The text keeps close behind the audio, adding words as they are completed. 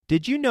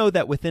Did you know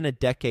that within a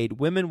decade,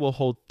 women will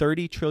hold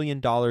 $30 trillion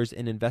in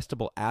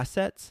investable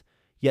assets?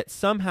 Yet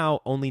somehow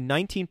only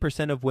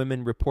 19% of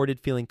women reported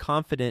feeling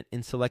confident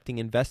in selecting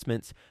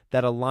investments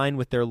that align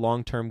with their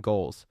long-term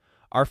goals.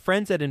 Our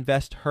friends at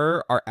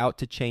InvestHer are out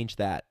to change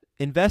that.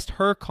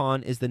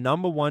 InvestHerCon is the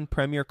 #1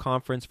 premier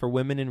conference for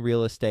women in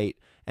real estate,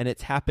 and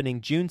it's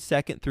happening June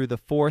 2nd through the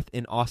 4th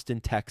in Austin,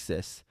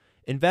 Texas.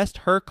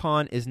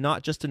 InvestHerCon is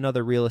not just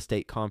another real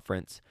estate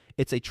conference.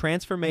 It's a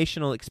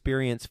transformational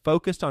experience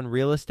focused on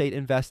real estate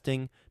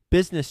investing,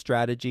 business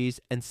strategies,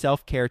 and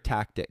self-care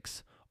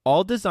tactics,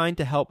 all designed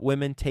to help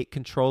women take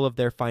control of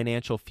their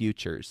financial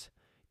futures.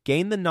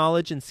 Gain the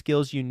knowledge and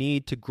skills you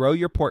need to grow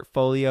your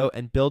portfolio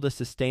and build a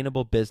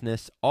sustainable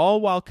business,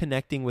 all while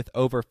connecting with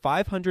over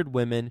 500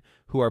 women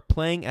who are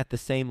playing at the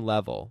same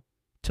level.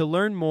 To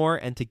learn more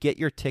and to get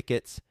your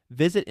tickets,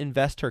 visit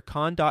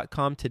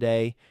InvestHerCon.com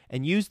today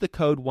and use the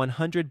code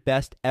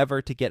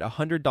 100BESTEVER to get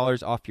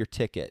 $100 off your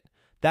ticket.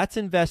 That's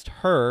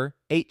InvestHer,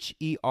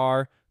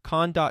 H-E-R,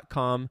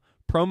 con.com,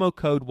 promo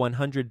code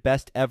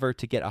 100BESTEVER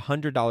to get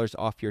 $100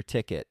 off your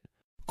ticket.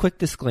 Quick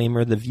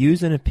disclaimer, the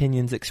views and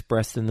opinions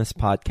expressed in this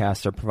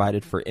podcast are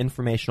provided for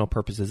informational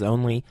purposes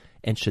only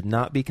and should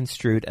not be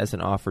construed as an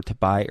offer to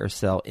buy or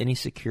sell any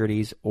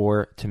securities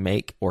or to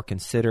make or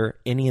consider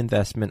any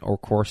investment or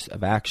course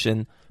of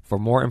action. For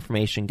more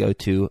information, go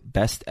to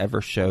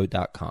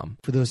bestevershow.com.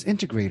 For those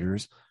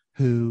integrators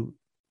who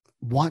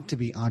want to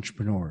be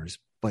entrepreneurs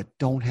but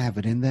don't have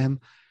it in them,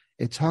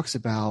 it talks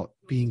about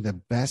being the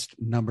best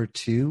number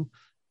two.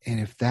 And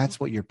if that's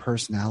what your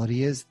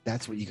personality is,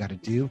 that's what you got to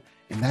do.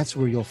 And that's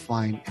where you'll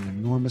find an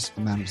enormous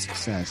amount of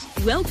success.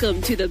 Welcome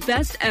to the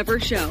Best Ever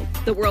Show,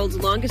 the world's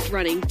longest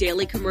running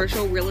daily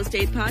commercial real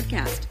estate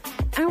podcast.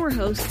 Our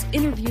hosts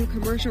interview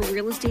commercial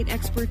real estate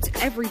experts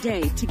every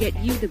day to get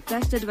you the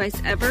best advice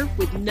ever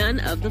with none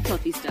of the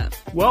fluffy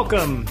stuff.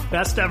 Welcome,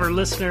 Best Ever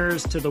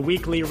listeners, to the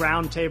weekly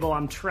roundtable.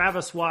 I'm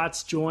Travis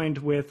Watts, joined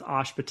with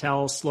Ash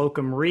Patel,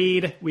 Slocum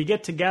Reed. We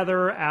get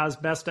together as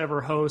Best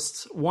Ever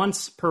hosts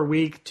once per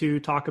week to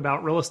talk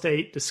about real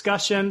estate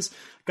discussions.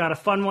 Got a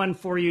fun one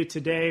for you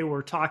today.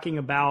 We're talking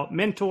about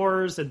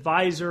mentors,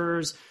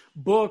 advisors,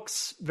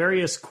 books,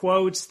 various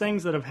quotes,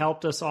 things that have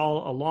helped us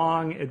all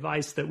along,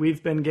 advice that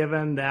we've been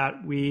given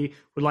that we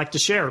would like to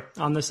share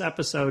on this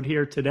episode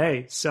here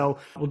today. So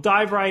we'll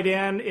dive right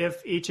in.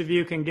 If each of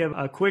you can give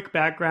a quick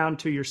background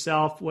to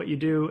yourself, what you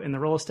do in the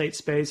real estate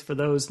space for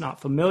those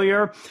not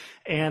familiar,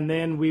 and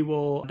then we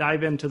will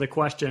dive into the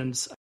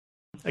questions.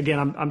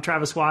 Again, I'm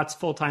Travis Watts,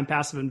 full-time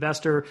passive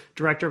investor,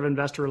 director of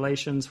investor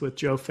relations with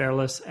Joe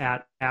Fairless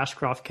at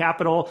Ashcroft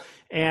Capital.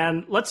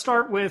 And let's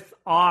start with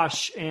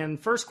Ash. And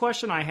first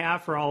question I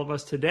have for all of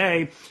us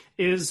today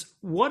is,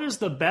 what is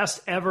the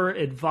best ever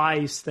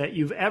advice that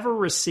you've ever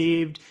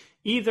received,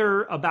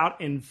 either about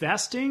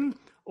investing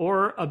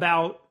or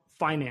about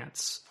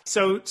finance?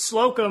 So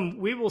Slocum,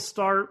 we will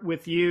start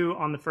with you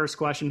on the first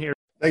question here.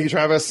 Thank you,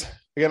 Travis.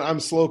 Again, I'm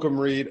Slocum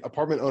Reed,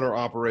 apartment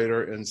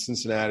owner-operator in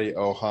Cincinnati,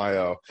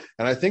 Ohio.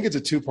 And I think it's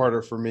a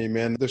two-parter for me,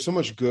 man. There's so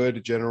much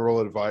good general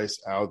advice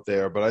out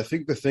there, but I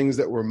think the things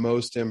that were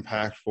most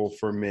impactful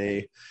for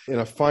me in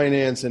a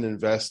finance and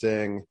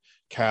investing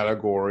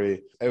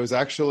category, it was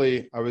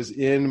actually, I was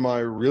in my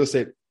real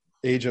estate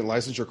agent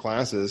licensure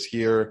classes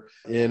here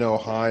in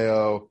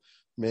Ohio,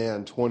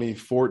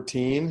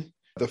 2014.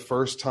 The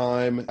first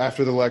time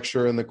after the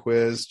lecture and the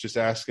quiz, just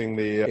asking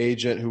the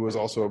agent who was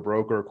also a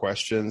broker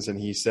questions. And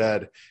he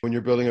said, when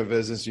you're building a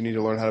business, you need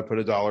to learn how to put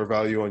a dollar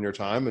value on your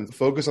time and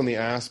focus on the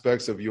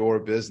aspects of your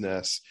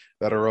business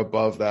that are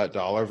above that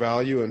dollar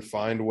value and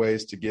find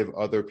ways to give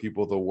other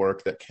people the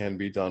work that can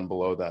be done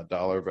below that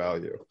dollar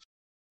value.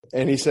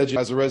 And he said,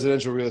 as a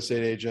residential real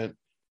estate agent,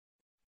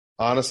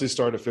 honestly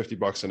start at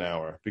 $50 an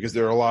hour, because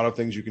there are a lot of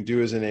things you can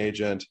do as an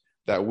agent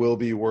that will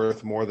be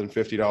worth more than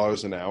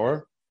 $50 an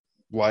hour,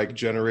 like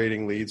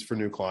generating leads for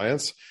new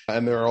clients.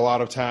 And there are a lot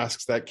of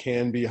tasks that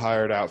can be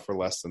hired out for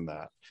less than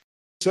that.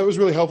 So it was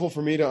really helpful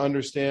for me to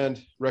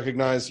understand,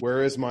 recognize,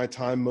 where is my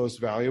time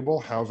most valuable?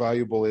 How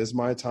valuable is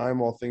my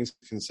time, all things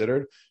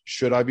considered?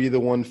 Should I be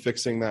the one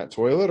fixing that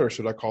toilet, or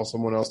should I call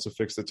someone else to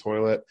fix the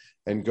toilet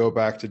and go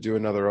back to do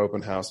another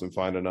open house and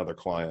find another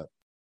client?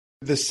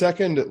 The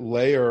second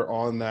layer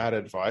on that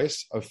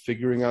advice of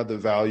figuring out the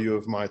value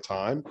of my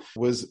time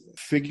was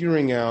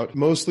figuring out,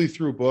 mostly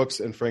through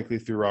books and frankly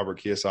through Robert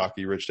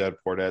Kiyosaki, Rich Dad,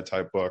 Poor Dad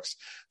type books,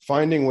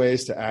 finding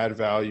ways to add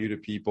value to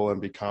people and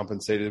be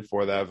compensated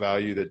for that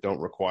value that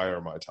don't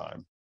require my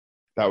time.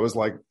 That was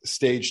like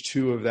stage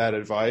 2 of that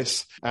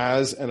advice.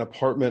 As an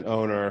apartment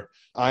owner,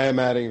 I am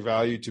adding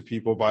value to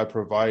people by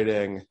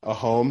providing a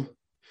home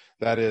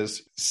that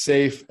is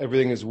safe,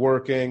 everything is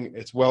working,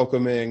 it's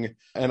welcoming,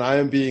 and I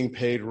am being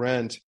paid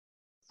rent.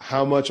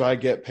 How much I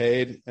get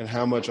paid and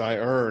how much I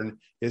earn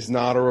is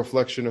not a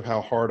reflection of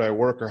how hard I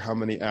work or how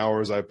many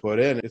hours I put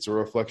in. It's a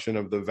reflection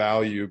of the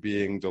value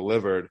being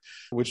delivered,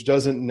 which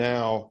doesn't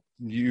now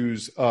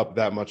use up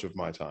that much of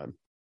my time.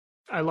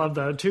 I love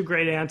the 2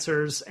 great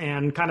answers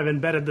and kind of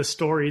embedded the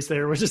stories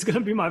there, which is going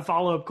to be my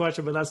follow-up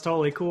question, but that's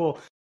totally cool.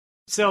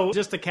 So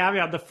just a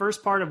caveat, the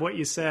first part of what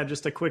you said,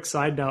 just a quick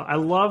side note, I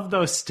love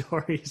those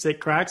stories. It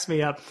cracks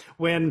me up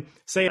when,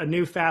 say, a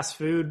new fast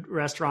food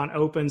restaurant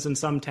opens in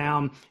some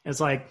town.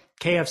 It's like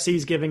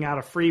KFC's giving out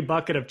a free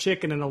bucket of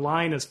chicken and the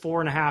line is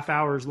 4.5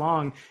 hours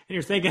long. And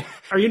you're thinking,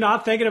 are you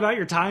not thinking about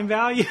your time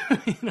value?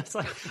 It's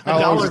like how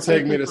long does it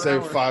take me to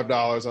save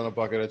 $5 on a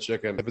bucket of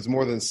chicken? If it's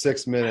more than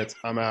 6 minutes,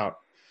 I'm out.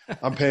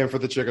 I'm paying for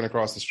the chicken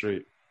across the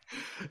street.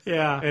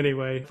 Yeah.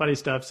 Anyway, funny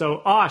stuff.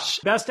 So Osh,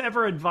 best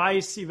ever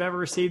advice you've ever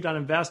received on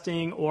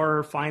investing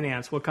or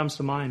finance? What comes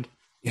to mind?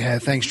 Yeah.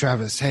 Thanks,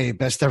 Travis. Hey,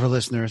 best ever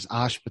listeners,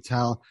 Osh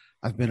Patel.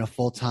 I've been a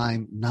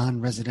full-time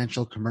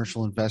non-residential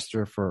commercial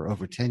investor for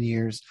over 10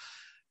 years.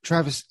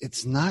 Travis,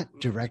 it's not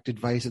direct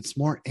advice. It's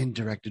more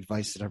indirect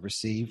advice that I've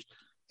received,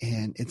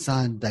 and it's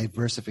on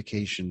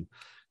diversification.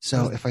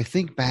 So if I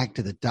think back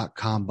to the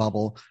dot-com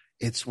bubble,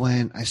 it's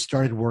when I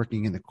started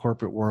working in the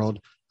corporate world.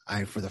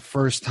 I, for the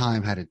first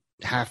time, had a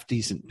half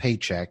decent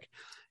paycheck,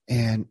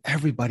 and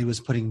everybody was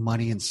putting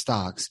money in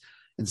stocks.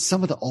 And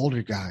some of the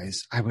older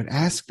guys, I would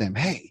ask them,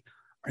 hey,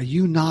 are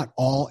you not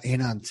all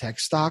in on tech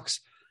stocks?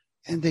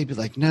 And they'd be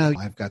like, no,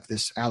 I've got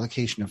this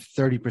allocation of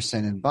 30%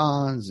 in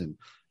bonds and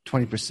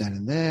 20%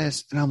 in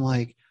this. And I'm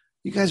like,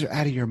 you guys are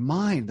out of your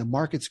mind. The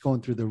market's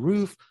going through the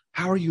roof.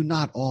 How are you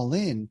not all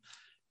in?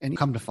 And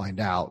come to find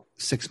out,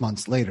 6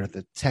 months later,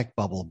 the tech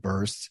bubble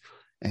bursts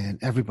and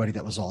everybody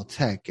that was all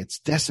tech gets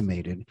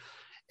decimated.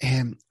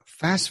 And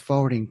fast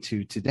forwarding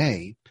to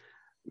today,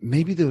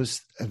 maybe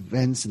those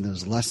events and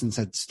those lessons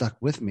had stuck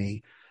with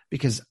me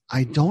because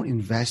I don't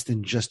invest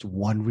in just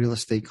one real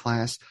estate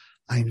class.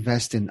 I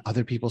invest in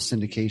other people's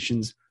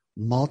syndications,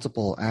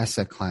 multiple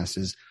asset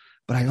classes,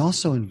 but I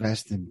also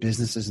invest in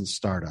businesses and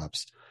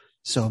startups.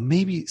 So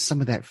maybe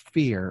some of that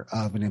fear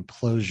of an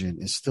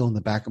implosion is still in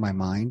the back of my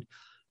mind,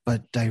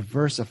 but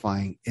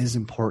diversifying is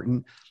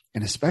important.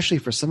 And especially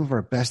for some of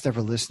our best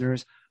ever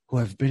listeners who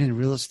have been in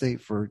real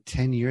estate for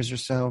 10 years or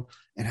so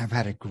and have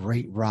had a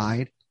great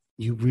ride,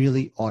 you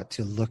really ought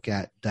to look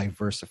at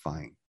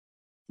diversifying.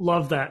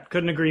 Love that.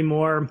 Couldn't agree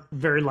more.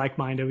 Very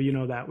like-minded. You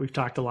know that. We've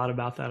talked a lot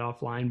about that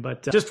offline.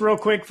 But just real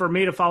quick for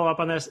me to follow up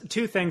on this,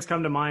 two things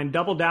come to mind.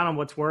 Double down on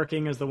what's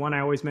working is the one I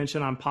always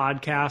mention on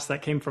podcasts.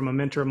 That came from a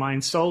mentor of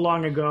mine so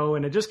long ago.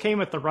 And it just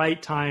came at the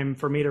right time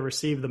for me to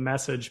receive the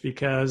message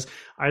because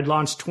I'd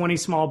launched 20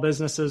 small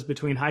businesses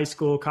between high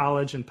school,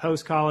 college, and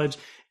post-college.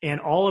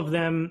 And all of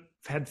them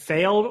had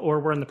failed or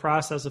were in the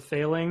process of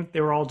failing. They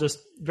were all just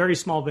very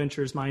small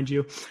ventures, mind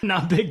you,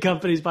 not big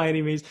companies by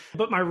any means,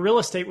 but my real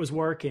estate was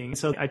working.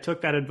 So I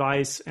took that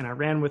advice and I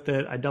ran with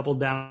it. I doubled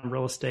down on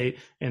real estate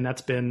and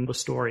that's been the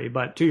story.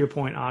 But to your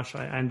point, Osh,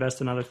 I invest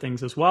in other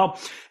things as well.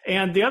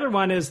 And the other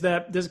one is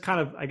that this is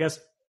kind of, I guess,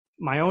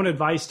 my own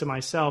advice to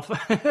myself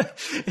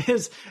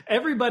is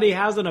everybody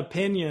has an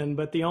opinion,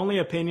 but the only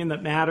opinion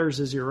that matters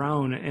is your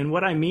own. And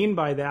what I mean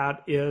by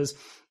that is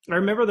I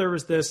remember there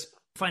was this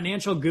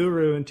financial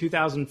guru in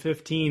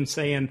 2015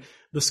 saying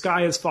the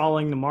sky is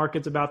falling, the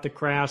market's about to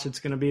crash, it's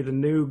going to be the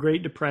new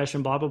Great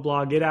Depression, blah, blah,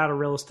 blah, get out of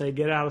real estate,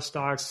 get out of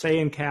stocks, stay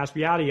in cash,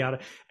 yada, yada.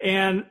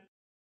 And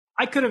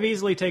I could have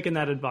easily taken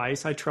that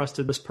advice. I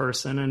trusted this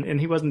person, and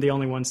he wasn't the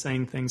only one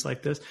saying things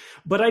like this.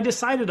 But I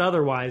decided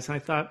otherwise, and I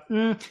thought,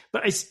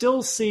 but I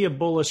still see a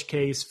bullish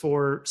case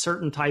for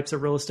certain types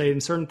of real estate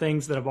and certain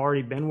things that have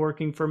already been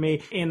working for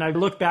me. And I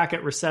look back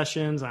at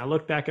recessions, and I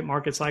look back at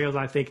market cycles,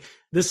 and I think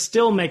this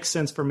still makes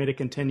sense for me to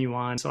continue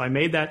on. So I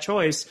made that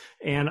choice,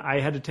 and I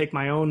had to take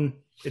my own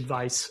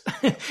advice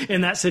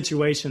in that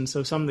situation.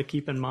 So something to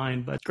keep in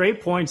mind. But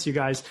great points, you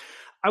guys.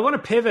 I want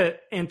to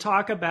pivot and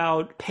talk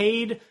about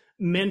paid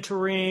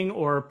mentoring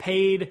or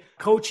paid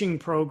coaching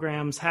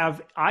programs.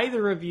 Have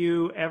either of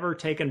you ever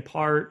taken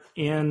part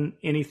in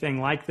anything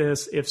like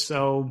this? If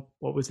so,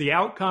 what was the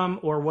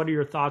outcome, or what are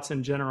your thoughts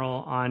in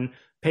general on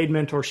paid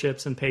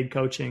mentorships and paid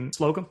coaching?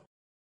 Slocum?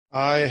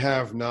 I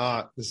have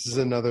not. This is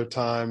another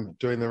time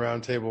during the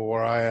roundtable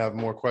where I have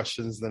more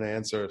questions than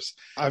answers.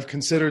 I've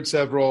considered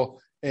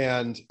several,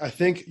 and I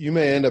think you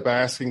may end up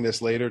asking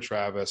this later,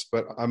 Travis,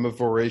 but I'm a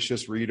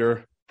voracious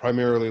reader,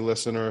 primarily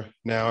listener.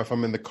 Now, if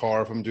I'm in the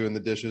car, if I'm doing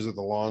the dishes or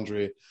the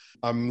laundry,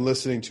 I'm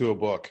listening to a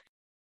book.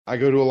 I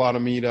go to a lot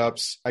of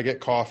meetups. I get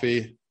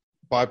coffee,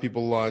 buy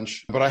people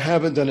lunch, but I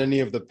haven't done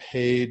any of the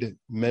paid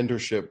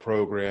mentorship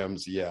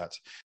programs yet.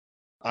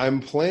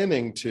 I'm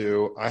planning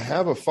to. I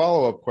have a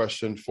follow-up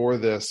question for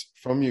this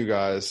from you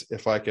guys,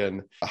 if I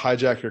can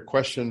hijack your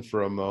question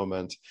for a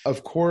moment.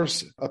 Of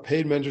course, a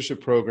paid mentorship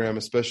program,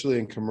 especially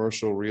in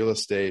commercial real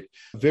estate,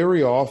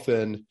 very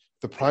often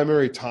the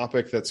primary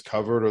topic that's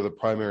covered or the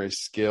primary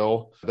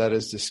skill that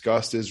is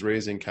discussed is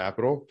raising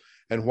capital.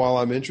 And while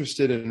I'm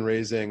interested in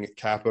raising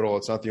capital,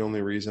 it's not the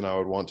only reason I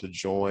would want to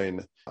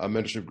join a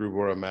mentorship group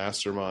or a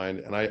mastermind.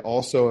 And I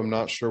also am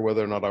not sure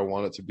whether or not I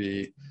want it to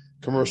be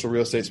commercial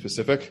real estate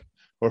specific,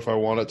 or if I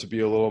want it to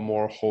be a little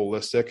more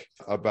holistic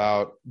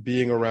about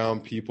being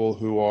around people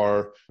who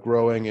are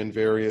growing in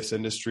various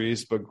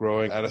industries, but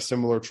growing at a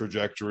similar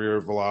trajectory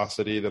or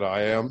velocity that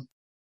I am.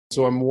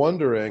 So I'm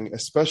wondering,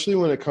 especially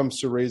when it comes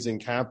to raising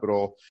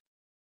capital,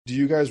 Do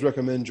you guys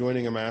recommend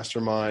joining a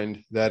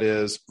mastermind that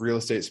is real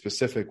estate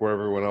specific where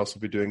everyone else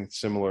will be doing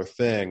similar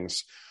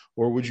things?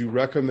 Or would you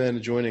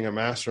recommend joining a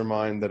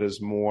mastermind that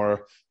is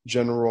more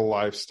general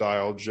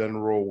lifestyle,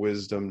 general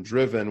wisdom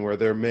driven, where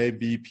there may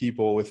be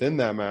people within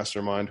that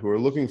mastermind who are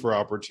looking for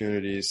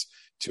opportunities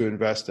to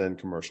invest in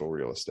commercial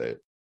real estate?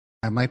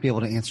 I might be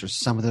able to answer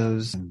some of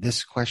those in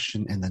this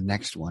question and the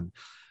next one.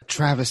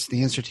 Travis,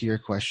 the answer to your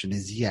question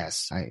is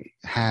yes. I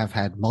have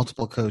had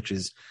multiple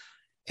coaches,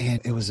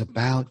 and it was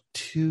about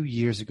 2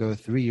 years ago,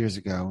 3 years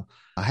ago.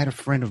 I had a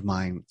friend of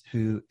mine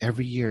who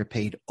every year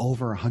paid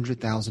over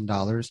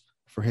 $100,000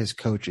 for his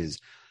coaches.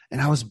 And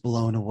I was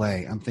blown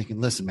away. I'm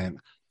thinking, listen, man,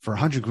 for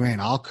 $100,000,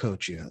 I'll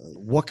coach you.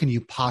 What can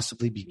you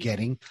possibly be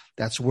getting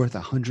that's worth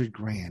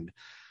 $100,000?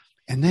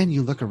 And then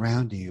you look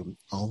around you,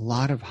 a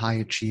lot of high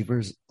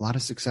achievers, a lot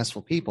of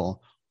successful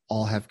people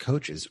all have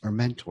coaches or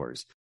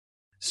mentors.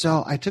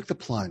 So I took the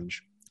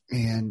plunge,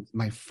 and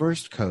my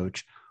first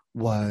coach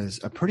was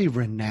a pretty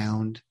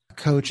renowned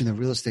coach in the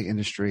real estate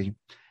industry.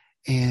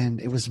 And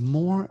it was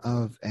more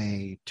of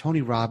a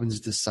Tony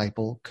Robbins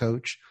disciple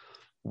coach,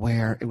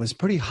 where it was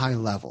pretty high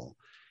level.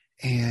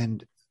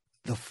 And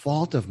the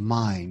fault of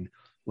mine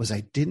was I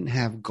didn't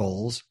have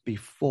goals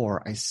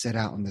before I set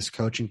out on this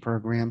coaching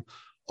program.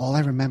 All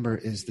I remember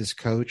is this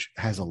coach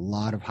has a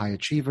lot of high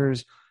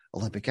achievers,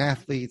 Olympic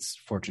athletes,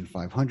 Fortune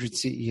 500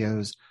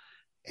 CEOs.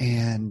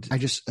 And I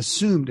just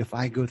assumed if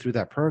I go through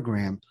that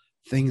program,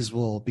 things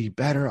will be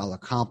better. I'll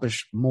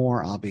accomplish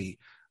more. I'll be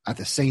at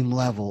the same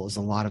level as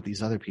a lot of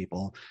these other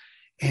people.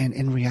 And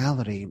in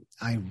reality,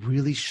 I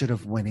really should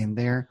have went in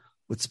there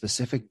with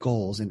specific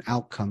goals and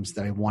outcomes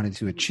that I wanted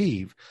to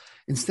achieve.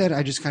 Instead,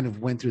 I just kind of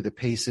went through the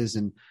paces,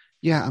 and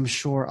yeah, I'm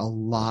sure a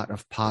lot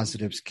of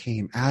positives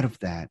came out of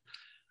that.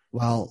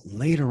 Well,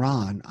 later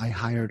on, I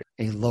hired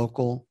a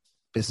local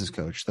business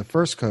coach. The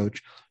first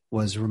coach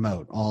was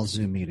remote, all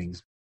Zoom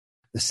meetings.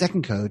 The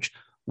second coach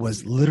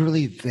was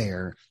literally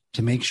there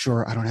to make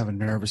sure I don't have a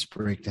nervous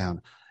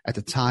breakdown. At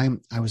the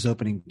time, I was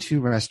opening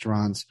 2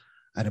 restaurants.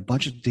 I had a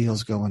bunch of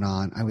deals going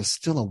on. I was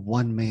still a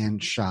one-man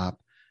shop,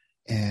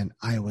 and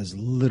I was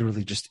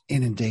literally just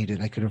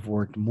inundated. I could have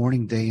worked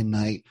morning, day, and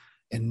night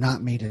and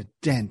not made a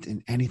dent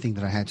in anything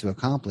that I had to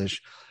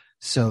accomplish.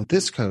 So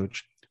this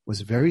coach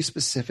was very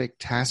specific,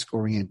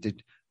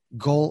 task-oriented,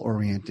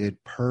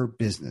 goal-oriented per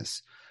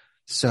business.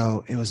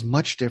 So it was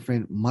much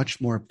different,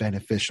 much more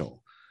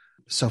beneficial.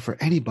 So for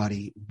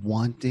anybody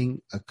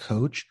wanting a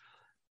coach,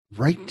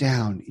 write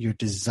down your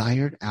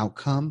desired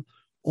outcome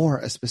or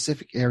a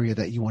specific area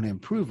that you want to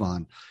improve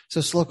on. So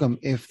Slocum,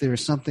 if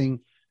there's something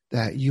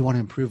that you want to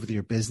improve with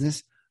your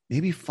business,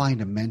 maybe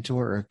find a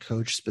mentor or a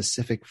coach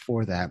specific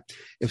for that.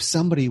 If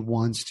somebody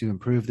wants to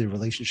improve their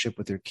relationship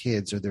with their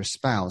kids or their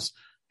spouse,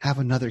 have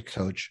another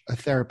coach, a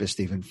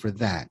therapist even for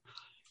that.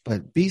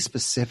 But be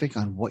specific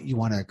on what you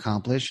want to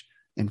accomplish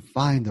and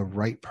find the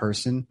right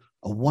person.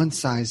 A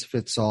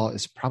one-size-fits-all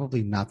is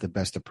probably not the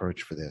best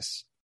approach for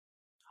this.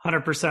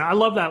 100%. I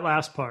love that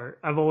last part.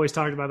 I've always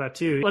talked about that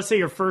too. Let's say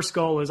your first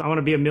goal is, I want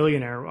to be a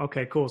millionaire.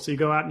 Okay, cool. So you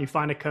go out and you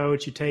find a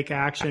coach, you take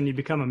action, you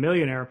become a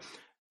millionaire.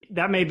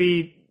 That may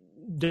be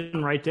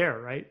done right there,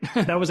 right?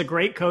 That was a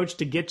great coach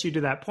to get you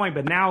to that point.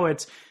 But now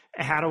it's,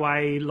 how do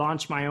I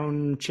launch my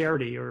own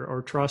charity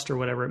or trust or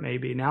whatever it may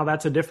be? Now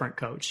that's a different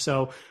coach.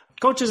 So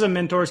coaches and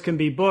mentors can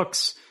be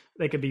books.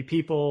 They could be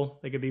people,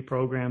 they could be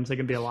programs, they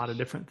could be a lot of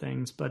different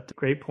things, but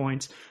great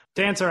points.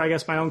 To answer, I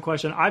guess, my own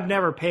question, I've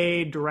never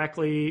paid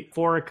directly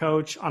for a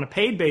coach on a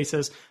paid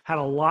basis, had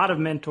a lot of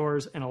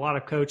mentors and a lot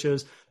of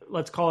coaches,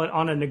 let's call it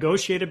on a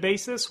negotiated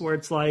basis, where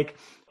it's like,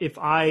 if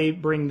I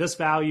bring this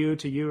value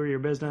to you or your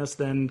business,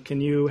 then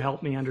can you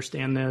help me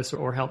understand this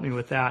or help me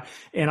with that?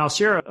 And I'll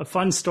share a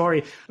fun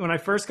story. When I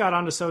first got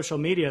onto social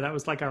media, that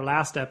was like our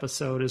last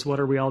episode, is what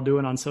are we all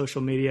doing on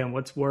social media and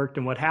what's worked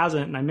and what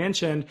hasn't. And I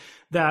mentioned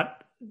that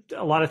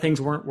a lot of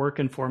things weren't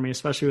working for me,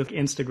 especially with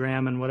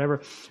Instagram and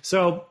whatever.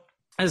 So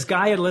this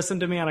guy had listened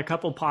to me on a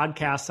couple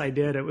podcasts I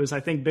did. It was, I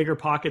think, Bigger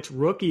Pockets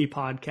Rookie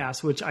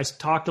podcast, which I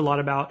talked a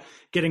lot about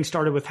getting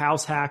started with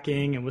house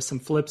hacking and with some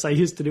flips I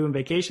used to do in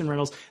vacation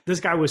rentals. This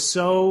guy was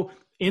so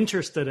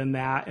interested in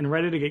that and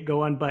ready to get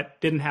going,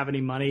 but didn't have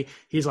any money.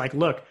 He's like,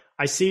 look,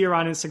 I see you're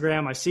on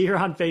Instagram, I see you're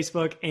on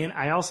Facebook, and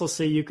I also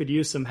see you could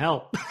use some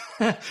help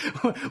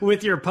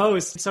with your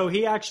posts. So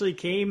he actually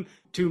came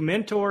to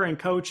mentor and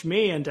coach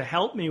me and to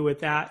help me with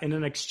that. And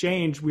in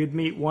exchange, we'd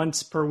meet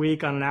once per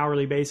week on an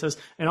hourly basis.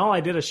 And all I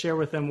did is share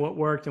with them what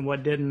worked and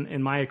what didn't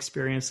in my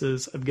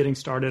experiences of getting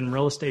started in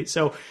real estate.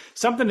 So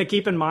something to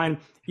keep in mind,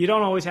 you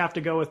don't always have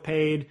to go with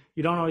paid.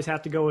 You don't always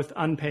have to go with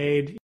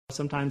unpaid.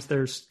 Sometimes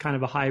there's kind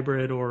of a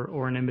hybrid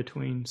or an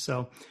in-between.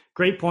 So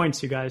great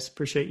points, you guys.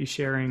 Appreciate you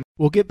sharing.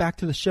 We'll get back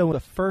to the show,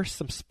 but first,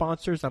 some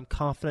sponsors I'm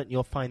confident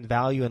you'll find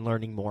value in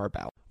learning more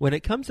about. When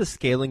it comes to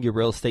scaling your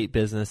real estate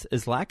business,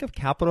 is lack of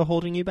capital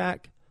holding you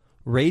back?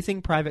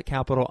 Raising private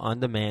capital on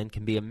demand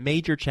can be a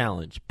major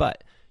challenge,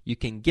 but You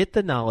can get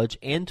the knowledge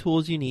and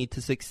tools you need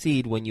to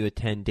succeed when you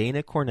attend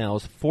Dana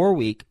Cornell's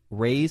 4-week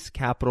Raise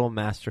Capital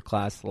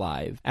Masterclass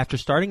Live. After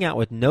starting out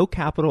with no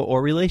capital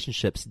or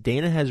relationships,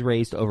 Dana has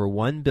raised over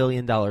 $1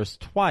 billion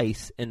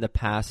twice in the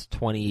past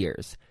 20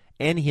 years.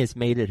 And he has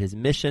made it his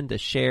mission to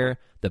share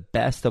the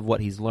best of what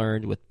he's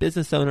learned with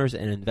business owners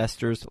and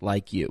investors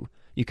like you.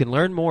 You can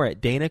learn more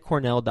at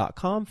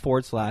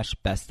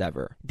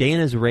danacornell.com/bestever.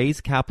 Dana's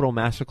Raise Capital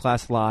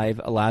Masterclass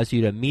Live allows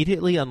you to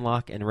immediately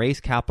unlock and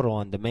raise capital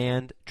on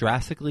demand,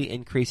 drastically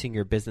increasing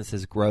your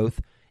business's growth.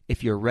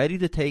 If you're ready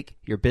to take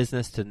your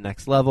business to the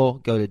next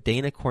level, go to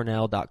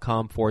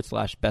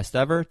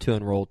danacornell.com/bestever to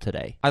enroll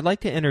today. I'd like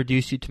to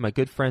introduce you to my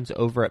good friends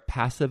over at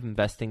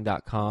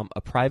PassiveInvesting.com,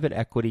 a private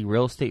equity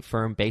real estate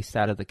firm based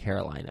out of the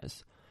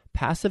Carolinas.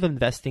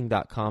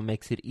 PassiveInvesting.com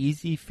makes it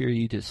easy for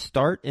you to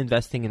start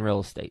investing in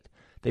real estate.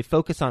 They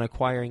focus on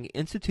acquiring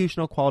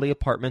institutional quality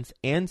apartments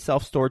and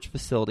self-storage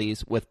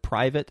facilities with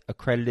private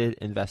accredited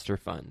investor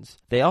funds.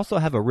 They also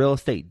have a real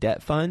estate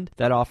debt fund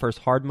that offers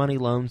hard money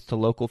loans to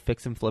local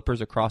fix and flippers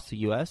across the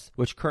U.S.,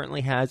 which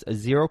currently has a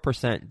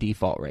 0%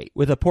 default rate.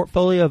 With a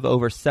portfolio of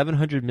over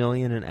 $700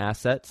 million in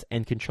assets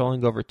and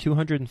controlling over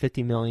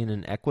 $250 million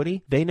in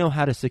equity, they know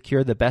how to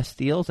secure the best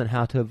deals and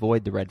how to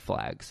avoid the red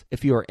flags.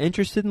 If you are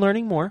interested in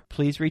learning more,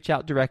 please reach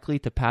out directly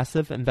to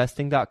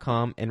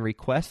PassiveInvesting.com and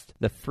request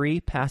the free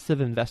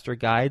Passive Investor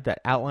Guide that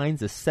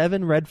outlines the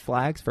 7 red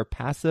flags for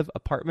passive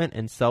apartment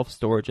and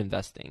self-storage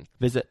investing.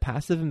 Visit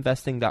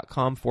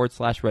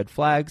PassiveInvesting.com/red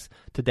flags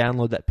to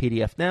download that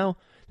PDF now.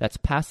 That's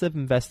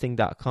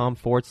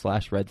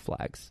PassiveInvesting.com/red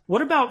flags.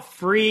 What about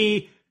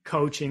free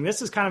coaching?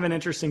 This is kind of an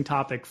interesting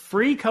topic.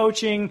 Free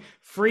coaching,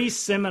 free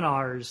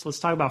seminars. Let's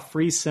talk about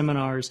free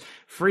seminars,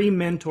 free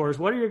mentors.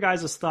 What are your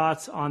guys'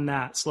 thoughts on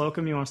that?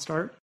 Slocum, you want to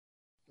start?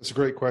 That's a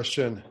great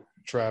question,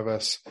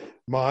 Travis.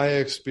 My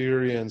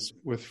experience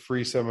with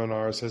free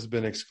seminars has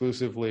been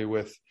exclusively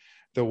with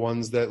the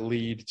ones that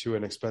lead to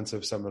an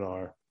expensive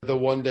seminar. The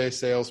one-day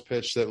sales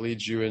pitch that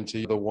leads you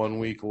into the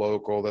 1-week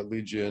local, that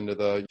leads you into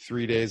the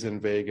 3 days in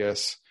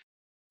Vegas.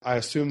 I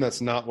assume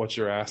that's not what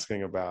you're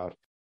asking about.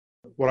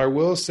 What I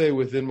will say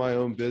within my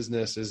own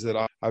business is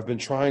that I've been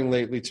trying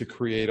lately to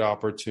create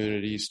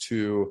opportunities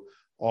to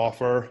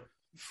offer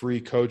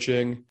free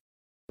coaching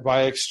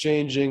by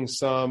exchanging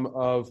some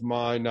of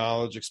my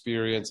knowledge,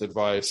 experience,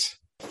 advice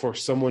for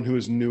someone who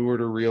is newer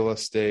to real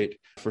estate,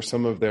 for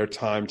some of their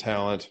time,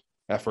 talent,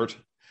 effort.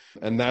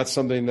 And that's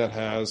something that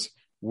has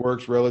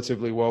worked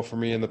relatively well for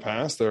me in the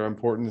past. There are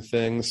important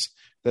things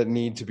that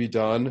need to be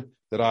done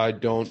that I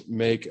don't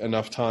make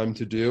enough time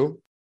to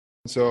do.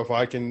 So if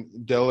I can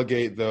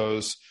delegate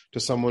those to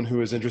someone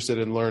who is interested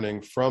in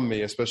learning from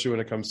me, especially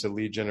when it comes to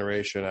lead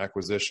generation,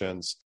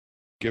 acquisitions,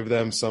 give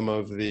them some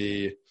of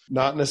the,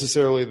 not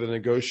necessarily the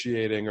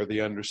negotiating or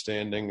the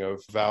understanding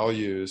of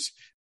values,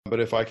 but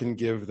if I can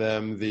give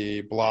them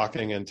the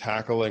blocking and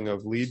tackling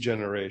of lead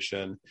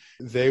generation,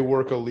 they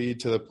work a lead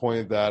to the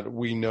point that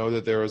we know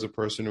that there is a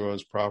person who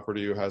owns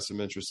property who has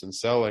some interest in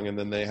selling, and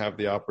then they have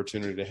the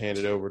opportunity to hand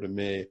it over to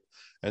me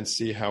and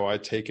see how I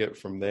take it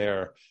from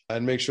there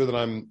and make sure that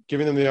I'm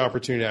giving them the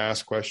opportunity to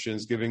ask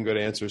questions, giving good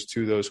answers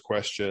to those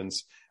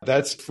questions.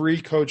 That's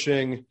free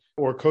coaching,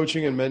 or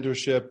coaching and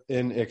mentorship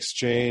in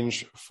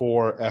exchange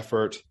for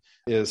effort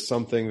is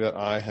something that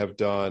I have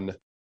done.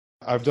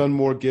 I've done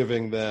more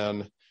giving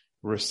than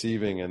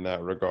receiving in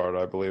that regard,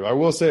 I believe. I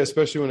will say,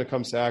 especially when it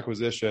comes to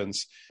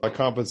acquisitions, I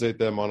compensate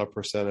them on a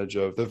percentage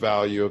of the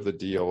value of the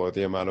deal or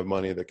the amount of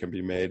money that can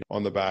be made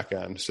on the back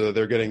end. So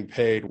they're getting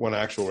paid when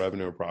actual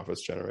revenue or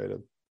profits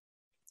generated.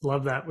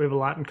 Love that. We have a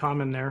lot in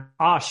common there.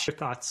 Osh, your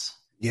thoughts?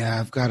 Yeah,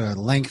 I've got a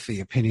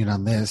lengthy opinion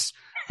on this.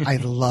 I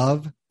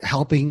love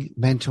helping,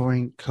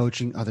 mentoring,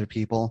 coaching other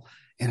people,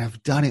 and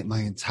I've done it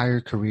my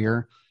entire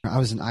career. I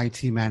was an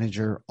IT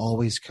manager,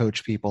 always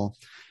coach people.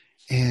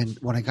 And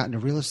when I got into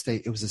real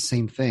estate, it was the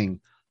same thing.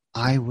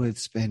 I would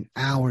spend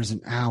hours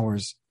and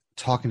hours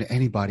talking to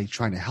anybody,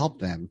 trying to help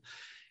them.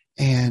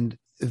 And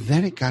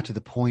then it got to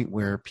the point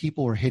where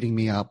people were hitting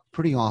me up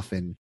pretty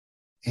often.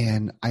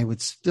 And I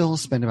would still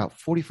spend about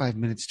 45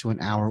 minutes to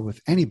an hour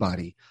with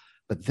anybody.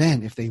 But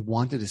then if they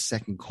wanted a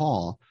second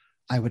call,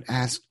 I would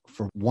ask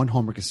for one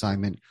homework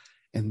assignment.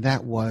 And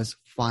that was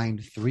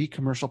find 3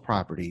 commercial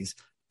properties.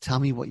 Tell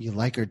me what you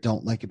like or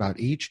don't like about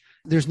each.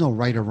 There's no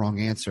right or wrong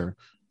answer.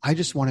 I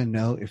just want to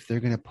know if they're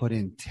going to put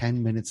in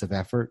 10 minutes of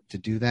effort to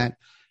do that.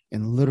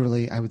 And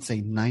literally, I would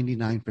say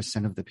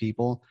 99% of the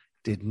people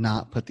did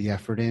not put the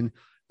effort in.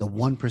 The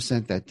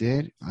 1% that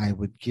did, I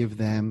would give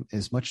them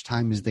as much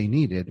time as they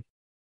needed.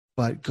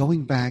 But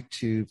going back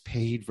to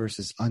paid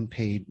versus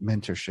unpaid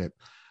mentorship,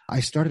 I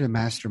started a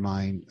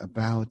mastermind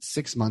about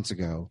 6 months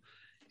ago,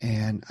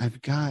 and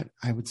I've got,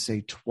 I would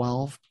say,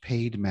 12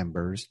 paid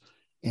members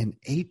and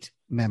 8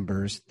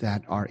 members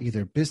that are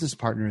either business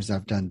partners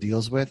I've done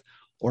deals with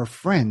or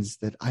friends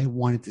that I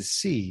wanted to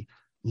see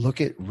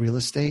look at real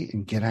estate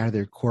and get out of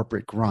their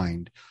corporate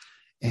grind.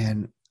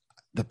 And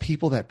the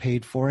people that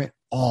paid for it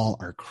all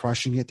are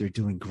crushing it. They're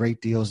doing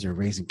great deals. They're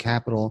raising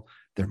capital.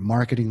 They're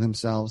marketing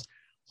themselves.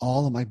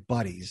 All of my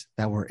buddies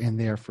that were in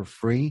there for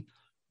free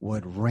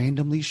would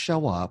randomly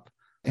show up.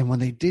 And when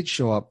they did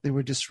show up, they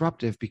were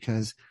disruptive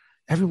because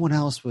everyone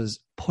else was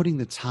putting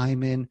the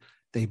time in.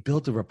 They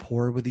built a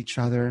rapport with each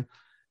other.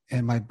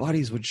 And my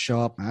buddies would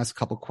show up and ask a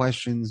couple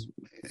questions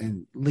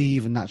and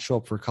leave and not show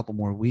up for a couple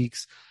more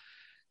weeks.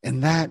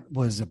 And that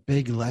was a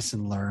big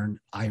lesson learned.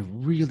 I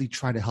really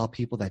try to help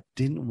people that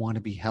didn't want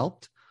to be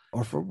helped,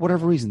 or for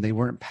whatever reason, they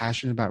weren't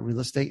passionate about real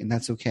estate, and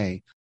that's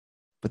okay.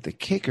 But the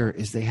kicker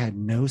is they had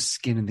no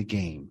skin in the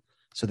game.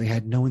 So they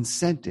had no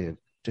incentive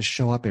to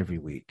show up every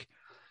week.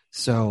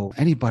 So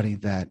anybody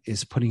that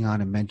is putting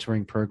on a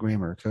mentoring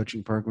program or a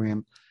coaching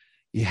program,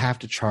 you have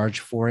to charge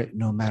for it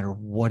no matter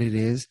what it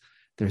is.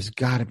 There's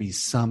got to be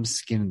some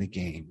skin in the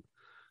game.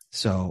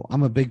 So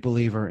I'm a big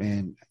believer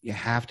in you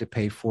have to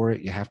pay for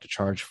it. You have to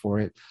charge for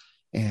it.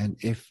 And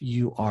if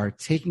you are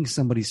taking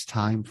somebody's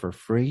time for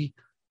free,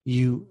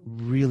 you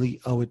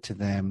really owe it to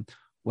them,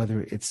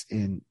 whether it's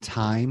in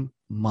time,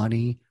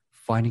 money,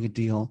 finding a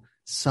deal,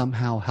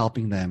 somehow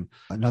helping them.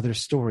 Another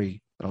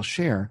story that I'll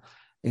share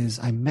is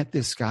I met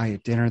this guy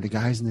at dinner. The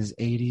guy's in his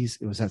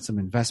 80s. It was at some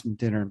investment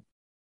dinner.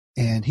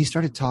 And he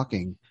started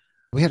talking.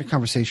 We had a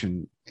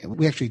conversation.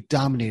 We actually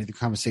dominated the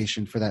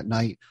conversation for that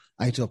night.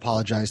 I had to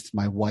apologize to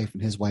my wife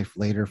and his wife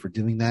later for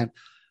doing that.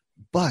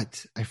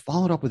 But I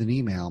followed up with an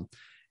email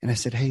and I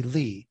said, hey,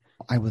 Lee,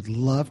 I would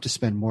love to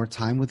spend more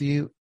time with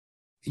you.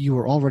 You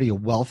were already a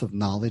wealth of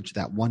knowledge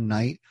that one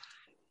night.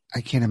 I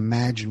can't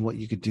imagine what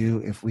you could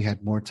do if we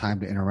had more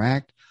time to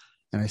interact.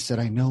 And I said,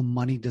 I know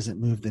money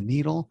doesn't move the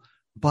needle,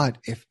 but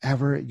if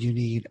ever you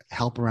need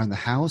help around the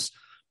house,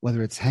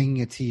 whether it's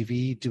hanging a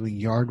TV, doing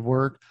yard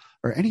work,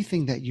 or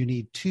anything that you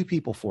need two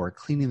people for,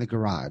 cleaning the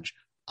garage,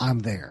 I'm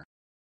there.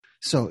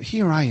 So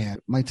here I am.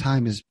 My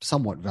time is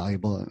somewhat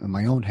valuable in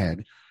my own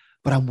head,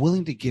 but I'm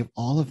willing to give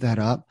all of that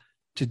up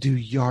to do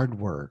yard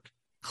work,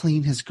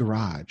 clean his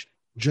garage,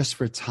 just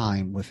for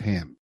time with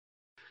him.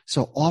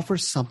 So offer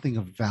something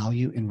of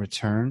value in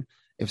return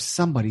if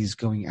somebody's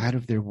going out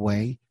of their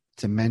way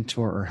to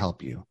mentor or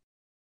help you.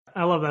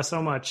 I love that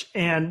so much.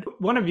 And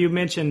one of you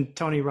mentioned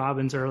Tony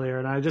Robbins earlier,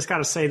 and I just got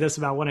to say this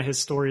about one of his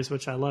stories,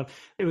 which I love.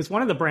 It was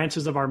one of the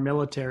branches of our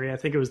military. I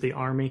think it was the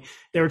Army.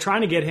 They were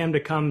trying to get him to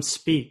come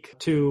speak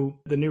to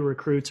the new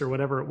recruits or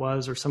whatever it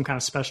was, or some kind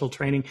of special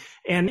training.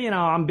 And,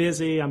 I'm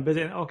busy.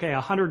 Okay,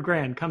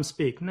 $100,000, come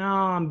speak. No,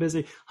 I'm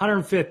busy.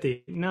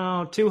 150.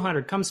 No,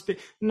 200, come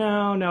speak.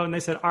 No. And they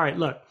said, all right,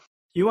 look,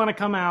 you want to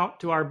come out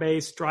to our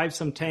base, drive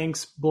some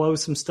tanks, blow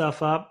some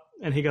stuff up?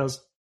 And he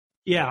goes,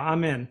 yeah,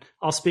 I'm in.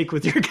 I'll speak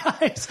with your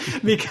guys,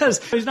 because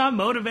he's not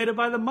motivated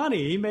by the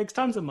money. He makes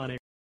tons of money.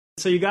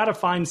 So you got to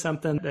find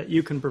something that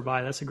you can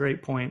provide. That's a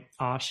great point,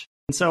 Osh.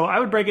 And so I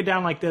would break it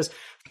down like this.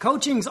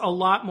 Coaching's a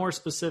lot more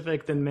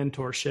specific than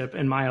mentorship,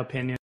 in my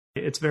opinion.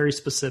 It's very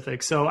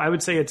specific. So I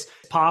would say it's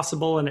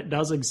possible and it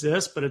does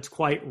exist, but it's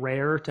quite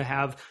rare to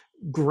have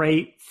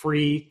great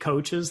free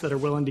coaches that are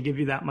willing to give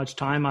you that much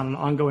time on an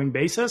ongoing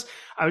basis.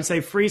 I would say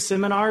free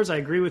seminars. I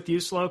agree with you,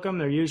 Slocum.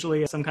 They're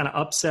usually some kind of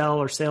upsell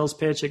or sales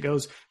pitch. It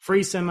goes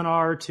free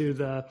seminar to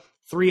the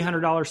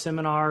 $300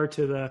 seminar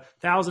to the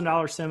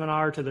 $1,000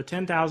 seminar to the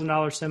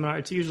 $10,000 seminar.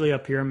 It's usually a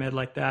pyramid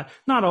like that.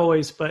 Not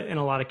always, but in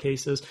a lot of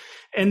cases.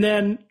 And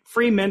then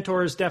free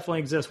mentors definitely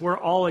exist. We're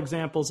all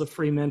examples of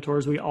free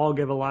mentors. We all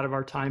give a lot of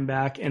our time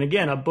back. And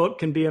again, a book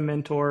can be a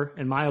mentor,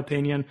 in my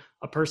opinion.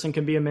 A person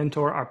can be a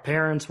mentor. Our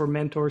parents were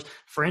mentors,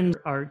 friends,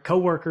 our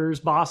coworkers,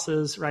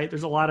 bosses, right?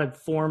 There's a lot of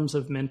forms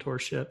of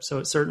mentorship. So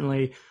it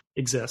certainly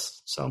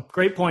exists. So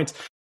great points.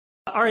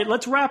 All right,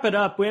 let's wrap it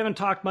up. We haven't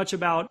talked much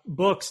about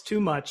books too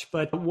much,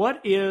 but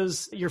what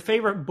is your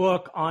favorite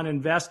book on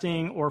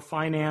investing or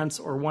finance,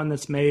 or one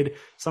that's made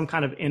some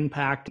kind of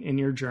impact in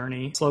your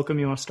journey? Slocum,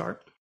 you want to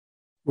start?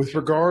 With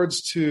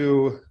regards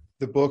to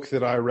the book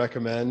that I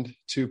recommend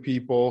to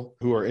people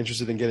who are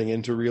interested in getting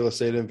into real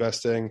estate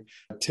investing,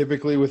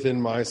 typically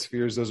within my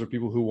spheres, those are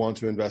people who want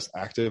to invest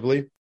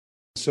actively.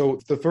 So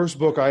the first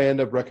book I end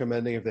up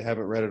recommending, if they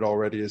haven't read it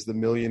already, is The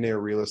Millionaire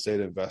Real Estate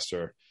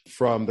Investor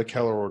from the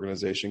Keller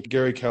Organization,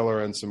 Gary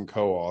Keller and some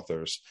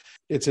co-authors.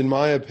 It's, in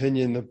my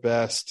opinion, the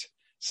best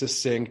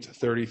succinct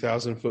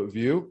 30,000-foot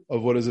view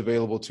of what is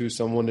available to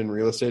someone in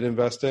real estate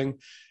investing,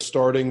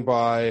 starting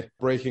by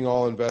breaking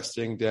all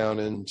investing down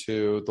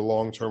into the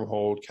long-term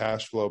hold,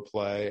 cash flow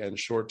play, and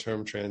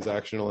short-term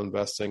transactional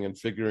investing, and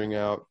figuring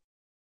out,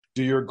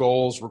 do your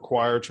goals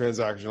require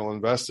transactional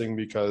investing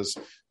because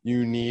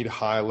you need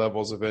high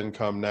levels of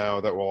income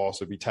now that will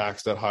also be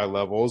taxed at high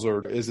levels?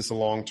 Or is this a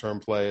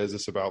long-term play? Is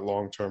this about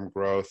long-term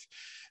growth?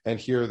 And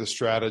here are the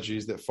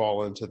strategies that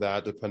fall into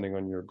that depending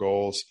on your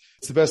goals.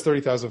 It's the best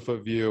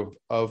 30,000-foot view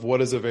of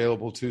what is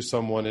available to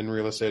someone in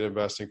real estate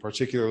investing,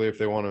 particularly if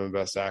they want to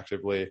invest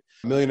actively.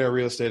 Millionaire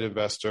Real Estate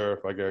Investor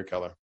by Gary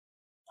Keller.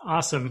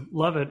 Awesome.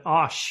 Love it.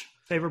 Osh,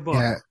 favorite book?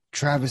 Yeah,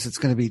 Travis, it's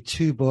going to be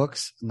two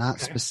books, not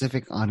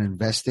specific on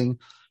investing,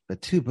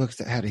 but two books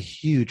that had a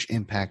huge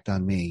impact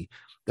on me.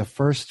 The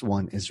first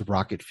one is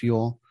Rocket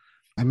Fuel.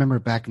 I remember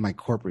back in my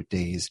corporate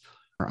days,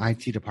 our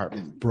IT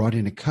department brought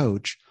in a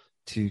coach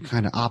to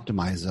kind of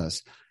optimize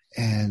us.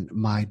 And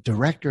my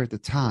director at the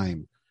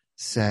time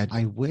said,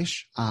 I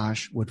wish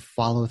Ash would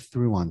follow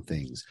through on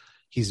things.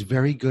 He's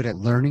very good at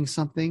learning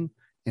something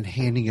and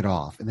handing it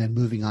off and then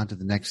moving on to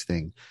the next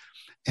thing.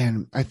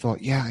 And I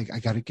thought, yeah, I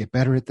got to get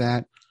better at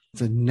that.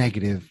 It's a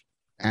negative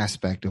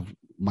aspect of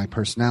my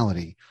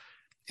personality.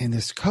 And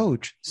this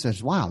coach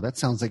says, wow, that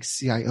sounds like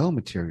CIO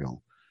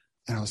material.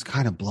 And I was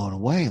kind of blown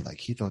away. Like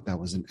he thought that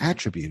was an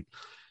attribute.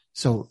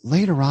 So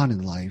later on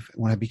in life,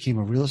 when I became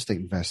a real estate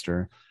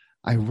investor,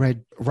 I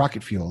read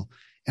Rocket Fuel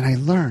and I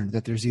learned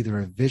that there's either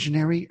a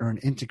visionary or an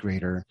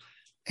integrator.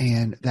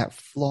 And that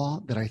flaw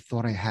that I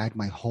thought I had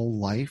my whole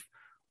life,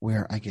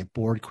 where I get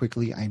bored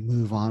quickly, I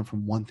move on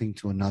from one thing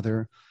to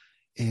another,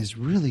 is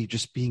really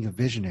just being a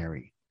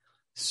visionary.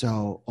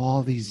 So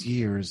all these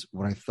years,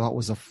 what I thought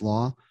was a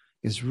flaw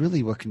is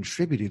really what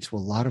contributed to a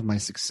lot of my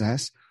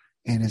success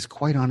and is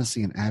quite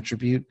honestly an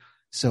attribute.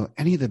 So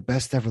any of the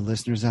best ever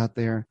listeners out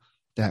there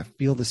that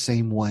feel the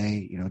same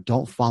way,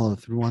 don't follow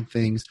through on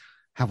things,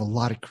 have a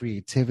lot of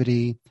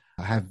creativity,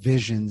 have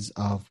visions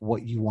of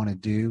what you want to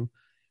do,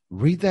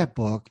 read that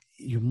book.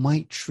 You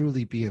might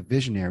truly be a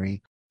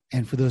visionary.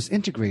 And for those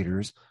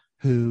integrators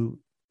who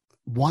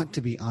want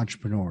to be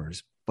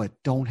entrepreneurs but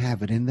don't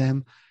have it in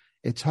them,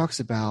 it talks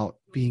about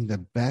being the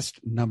best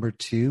number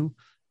two.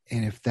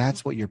 And if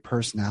that's what your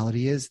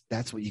personality is,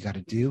 that's what you got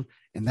to do.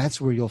 And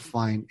that's where you'll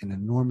find an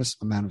enormous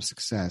amount of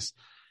success.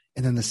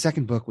 And then the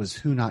second book was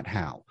Who Not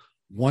How.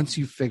 Once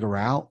you figure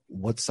out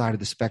what side of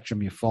the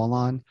spectrum you fall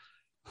on,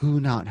 Who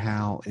Not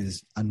How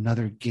is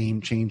another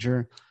game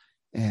changer.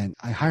 And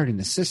I hired an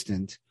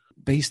assistant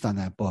based on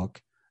that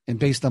book and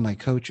based on my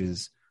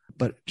coaches,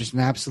 but just an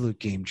absolute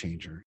game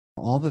changer.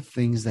 All the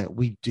things that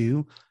we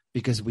do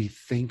because we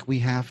think we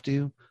have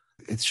to,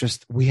 it's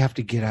just we have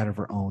to get out of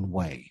our own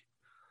way.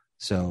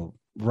 So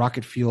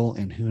Rocket Fuel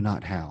and Who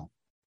Not How.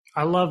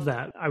 I love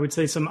that. I would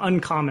say some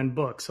uncommon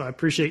books. So I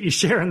appreciate you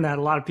sharing that.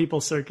 A lot of people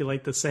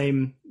circulate the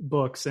same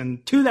books.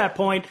 And to that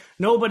point,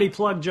 nobody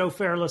plugged Joe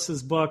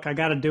Fairless's book. I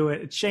got to do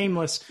it. It's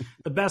shameless.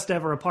 The best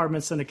ever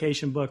apartment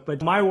syndication book.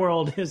 But my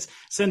world is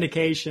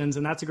syndications.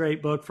 And that's a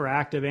great book for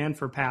active and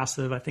for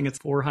passive. I think it's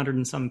 400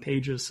 and some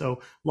pages. So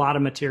a lot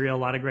of material,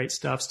 a lot of great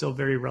stuff. Still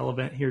very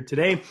relevant here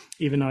today,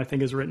 even though I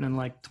think it's written in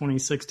like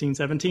 2016,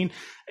 17.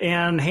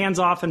 And Hands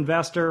Off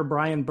Investor,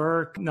 Brian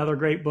Burke, another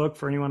great book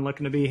for anyone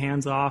looking to be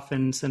hands off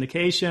in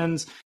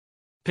syndications.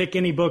 Pick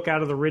any book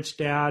out of the Rich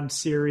Dad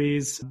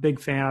series. Big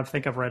fan. I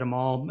think I've read them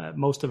all,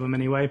 most of them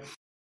anyway.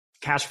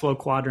 Cash Flow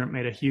Quadrant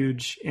made a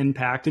huge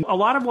impact. And a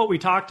lot of what we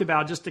talked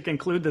about, just to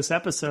conclude this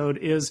episode,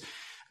 is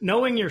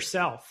knowing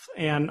yourself.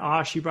 And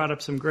Ash, you brought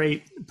up some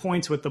great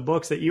points with the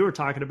books that you were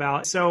talking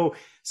about. So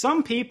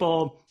some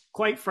people,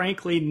 quite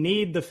frankly,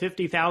 need the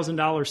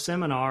 $50,000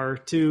 seminar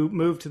to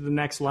move to the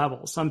next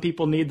level. Some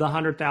people need the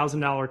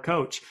 $100,000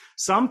 coach.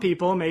 Some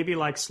people, maybe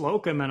like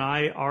Slocum and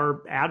I,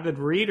 are avid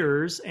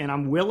readers, and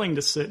I'm willing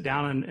to sit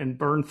down and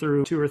burn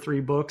through 2 or 3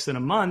 books in a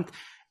month.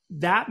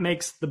 That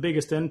makes the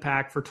biggest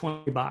impact for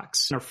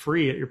 $20 or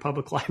free at your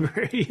public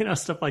library,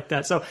 stuff like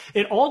that. So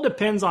it all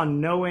depends on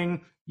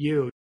knowing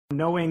you.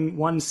 Knowing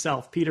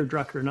Oneself, Peter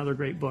Drucker, another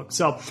great book.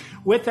 So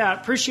with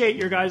that, appreciate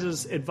your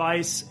guys'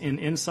 advice and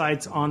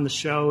insights on the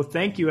show.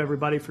 Thank you,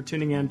 everybody, for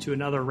tuning in to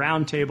another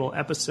Roundtable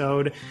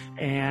episode.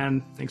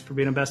 And thanks for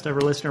being a best ever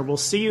listener. We'll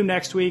see you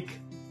next week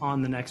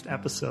on the next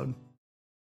episode.